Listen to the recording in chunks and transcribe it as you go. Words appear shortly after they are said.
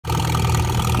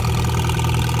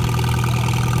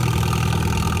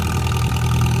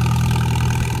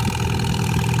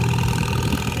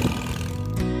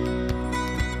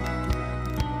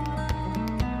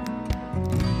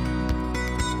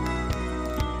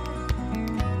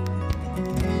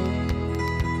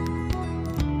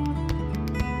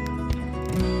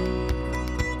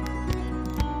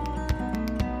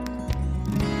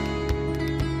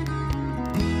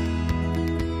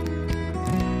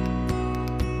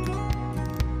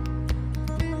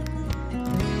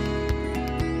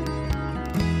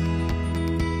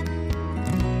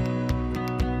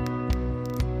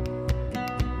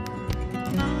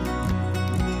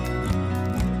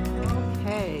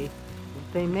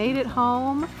They made it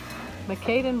home.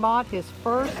 Mackaiden bought his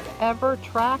first ever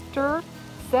tractor.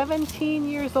 17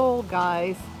 years old,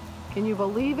 guys. Can you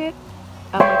believe it?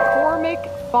 A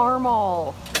McCormick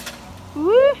FARMALL.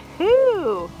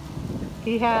 Woohoo!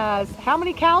 He has, how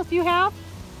many cows do you have?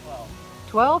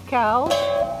 12 cows.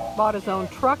 Bought his own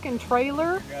truck and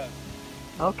trailer.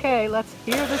 Okay, let's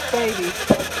hear this baby.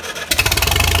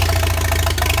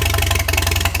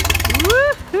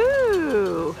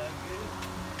 Woohoo!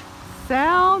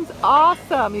 Sounds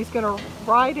awesome. He's gonna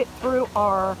ride it through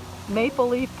our Maple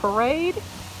Leaf Parade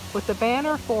with the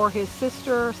banner for his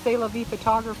sister, C'est La Vie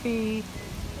Photography,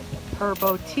 her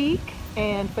boutique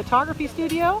and photography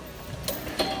studio.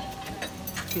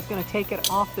 He's gonna take it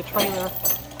off the trailer.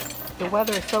 The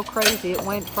weather is so crazy. It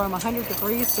went from 100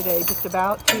 degrees today, just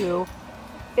about, to,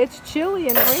 it's chilly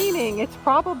and raining. It's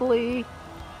probably,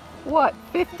 what,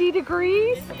 50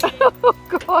 degrees? Oh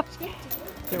gosh.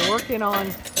 They're working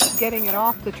on getting it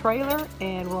off the trailer,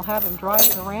 and we'll have him drive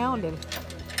it around and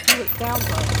see what it sounds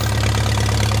like.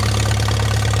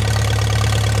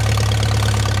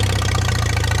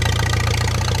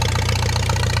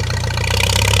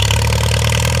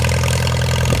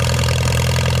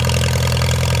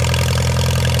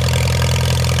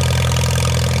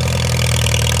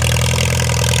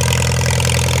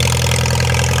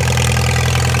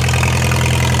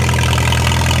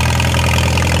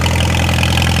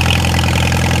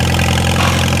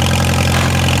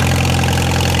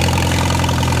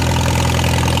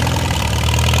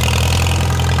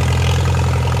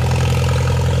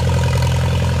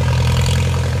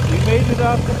 Made it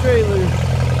off the trailer.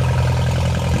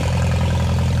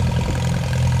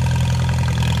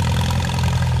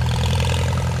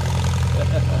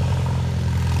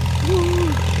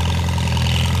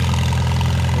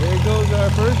 There goes our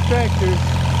first tractor.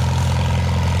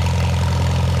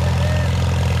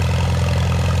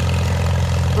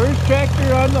 First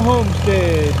tractor on the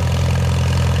homestead.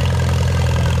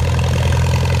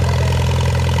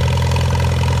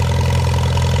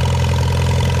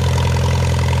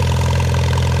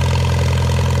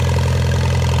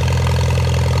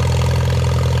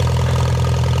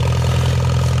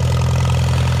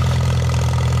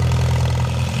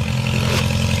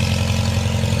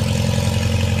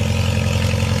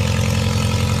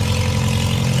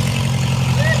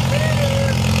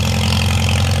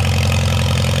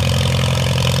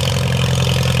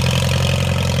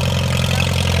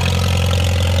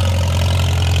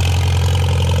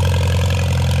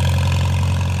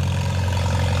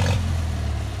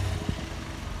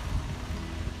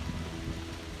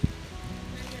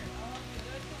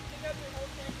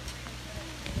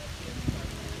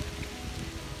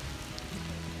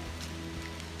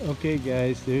 Okay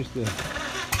guys, there's the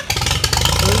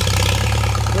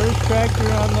first tractor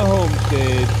on the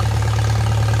homestead.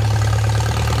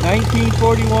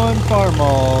 1941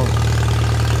 FARMALL.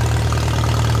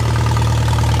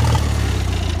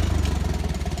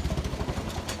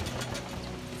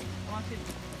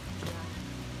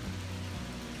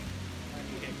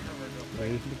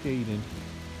 There's Mackaiden.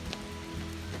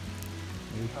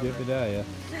 There's Jebediah.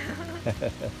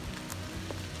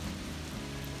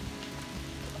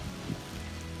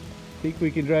 Think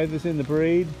we can drive this in the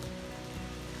parade?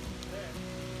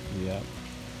 Yeah.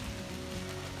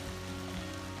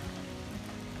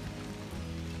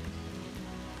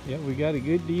 Yeah, we got a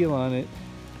good deal on it.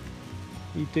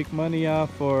 He took money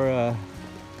off for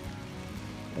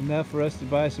enough for us to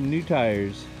buy some new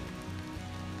tires.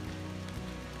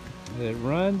 It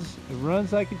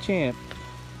runs like a champ.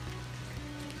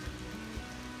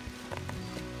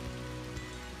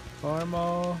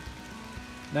 FARMALL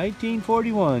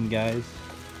 1941, guys.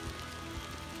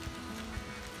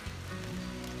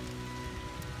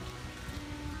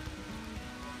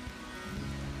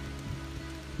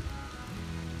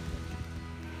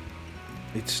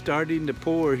 It's starting to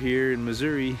pour here in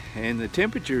Missouri, and the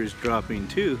temperature is dropping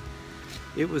too.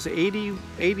 It was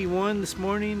 81 this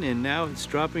morning, and now it's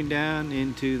dropping down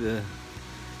into the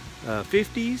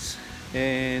 50s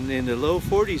and in the low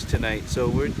 40s tonight. So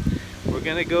we're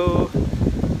gonna go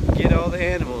get all the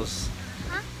animals.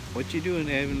 Huh? What you doing,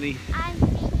 Avonlea? I'm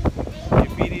feeding. You're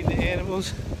feeding the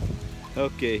animals?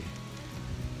 Okay.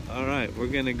 All right, we're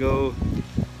gonna go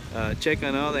check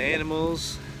on all the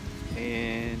animals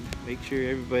and make sure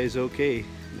everybody's okay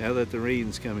now that the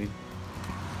rain's coming.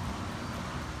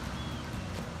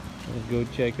 Let's go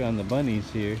check on the bunnies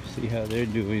here, see how they're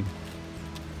doing.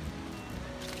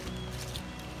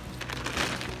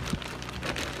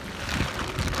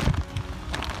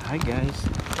 Hi guys.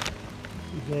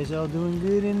 You guys all doing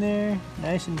good in there?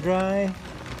 Nice and dry?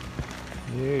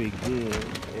 Very good.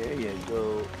 There you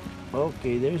go.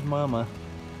 Okay, there's Mama.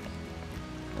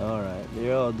 Alright,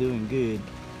 they're all doing good.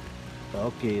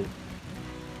 Okay.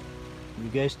 You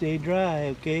guys stay dry,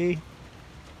 okay?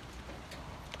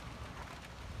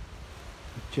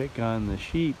 Check on the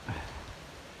sheep.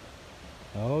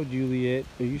 Oh, Juliet.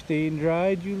 Are you staying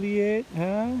dry, Juliet?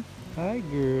 Huh? Hi,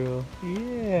 girl.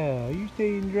 Yeah, are you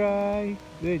staying dry?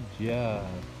 Good job.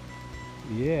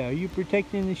 Yeah, are you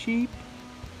protecting the sheep?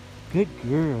 Good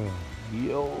girl.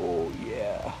 Oh,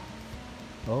 yeah.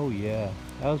 Oh, yeah.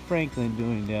 How's Franklin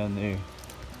doing down there?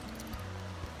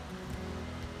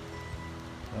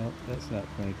 Oh, that's not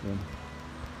Franklin.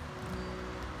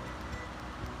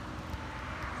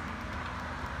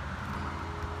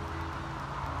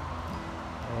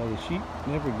 Oh, the sheep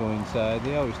never go inside.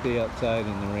 They always stay outside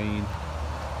in the rain.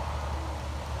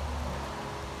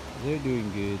 They're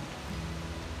doing good.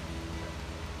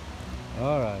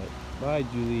 Alright. Bye,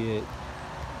 Juliet.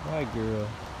 Bye, girl.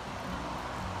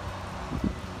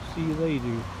 See you later.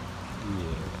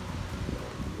 Yeah.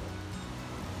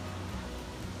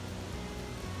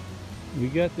 We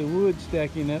got the wood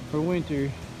stacking up for winter.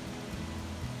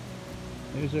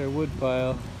 There's our wood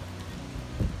pile.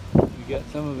 We got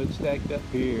some of it stacked up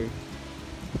here.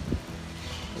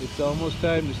 It's almost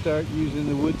time to start using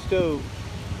the wood stove.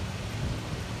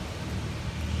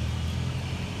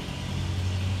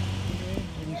 Okay,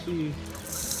 let me see.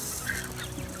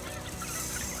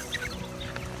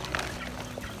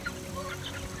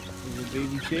 These are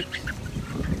baby chicks.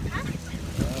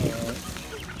 Alright.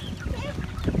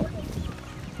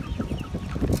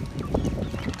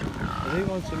 They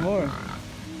want some more.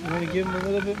 You want to give them a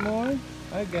little bit more?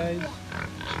 Hi guys.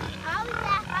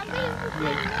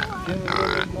 Yeah, give them a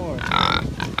little bit more.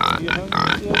 You hungry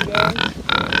still, guys?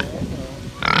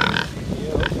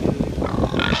 Yeah, okay.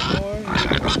 More? You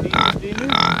need some dinner?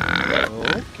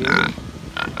 Okay.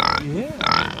 Yeah.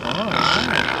 Alright.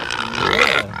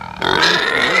 Yeah.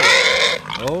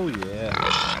 Oh yeah.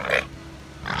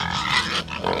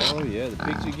 Oh yeah, the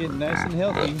pigs are getting nice and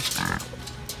healthy.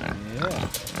 Yeah.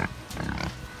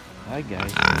 Hi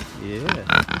guys. Yeah.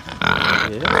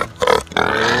 Yeah.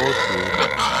 Okay.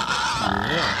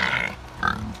 Yeah.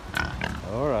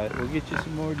 Alright, we'll get you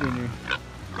some more dinner.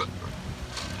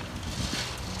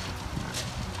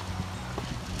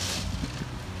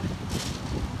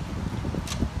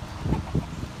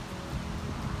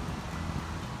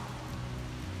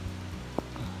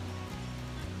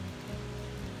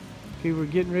 Okay, we're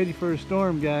getting ready for a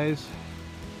storm, guys.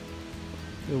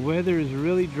 The weather has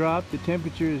really dropped, the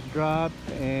temperature has dropped,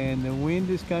 and the wind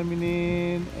is coming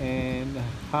in, and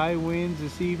high winds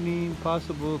this evening,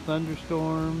 possible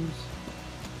thunderstorms,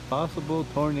 possible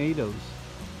tornadoes.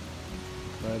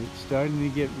 But it's starting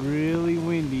to get really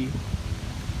windy.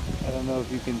 I don't know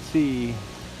if you can see,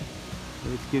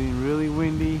 but it's getting really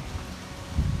windy.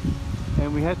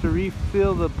 And we have to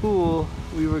refill the pool.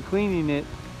 We were cleaning it.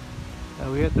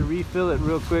 We have to refill it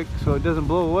real quick so it doesn't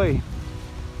blow away.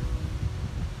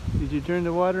 Did you turn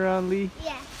the water on, Lee?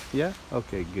 Yeah. Yeah?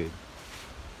 Okay, good.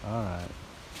 All right.